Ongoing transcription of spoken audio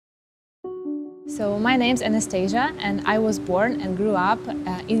So my name's Anastasia and I was born and grew up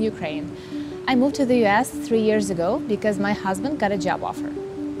in Ukraine. I moved to the US 3 years ago because my husband got a job offer.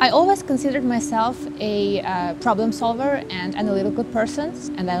 I always considered myself a problem solver and analytical person,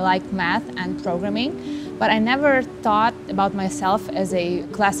 and I liked math and programming, but I never thought about myself as a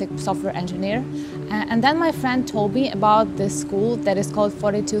classic software engineer. And then my friend told me about this school that is called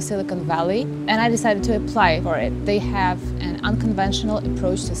 42 Silicon Valley, and I decided to apply for it. They have an unconventional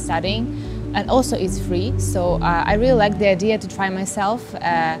approach to studying, and also it's free, so I really liked the idea to try myself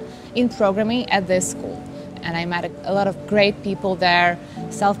in programming at this school. And I met a lot of great people there,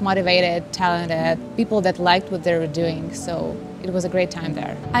 self-motivated, talented, people that liked what they were doing, so it was a great time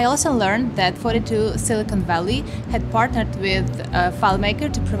there. I also learned that 42 Silicon Valley had partnered with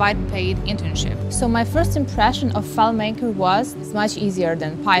FileMaker to provide paid internship. So my first impression of FileMaker was it's much easier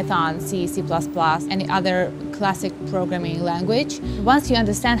than Python, C, C++, any other classic programming language. Once you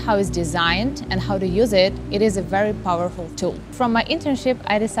understand how it's designed and how to use it, it is a very powerful tool. From my internship,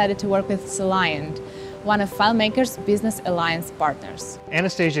 I decided to work with Alliance, one of FileMaker's Business Alliance partners.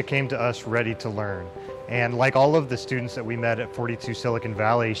 Anastasia came to us ready to learn. And like all of the students that we met at 42 Silicon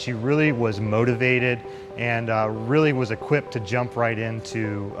Valley, she really was motivated and really was equipped to jump right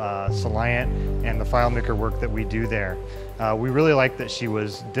into Alliance and the FileMaker work that we do there. We really liked that she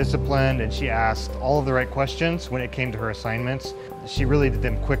was disciplined and she asked all of the right questions when it came to her assignments. She really did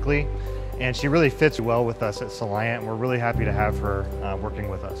them quickly. And she really fits well with us at Alliance, and we're really happy to have her working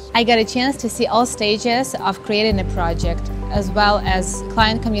with us. I got a chance to see all stages of creating a project, as well as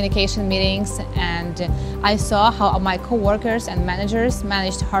client communication meetings, and I saw how my co-workers and managers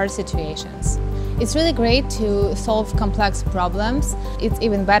managed hard situations. It's really great to solve complex problems. It's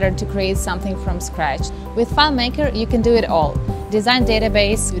even better to create something from scratch. With FileMaker, you can do it all. Design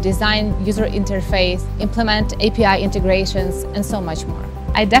database, design user interface, implement API integrations, and so much more.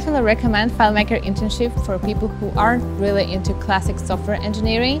 I definitely recommend FileMaker internship for people who aren't really into classic software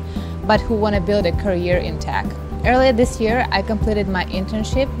engineering, but who want to build a career in tech. Earlier this year, I completed my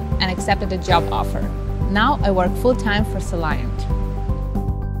internship and accepted a job offer. Now I work full-time for Alliance.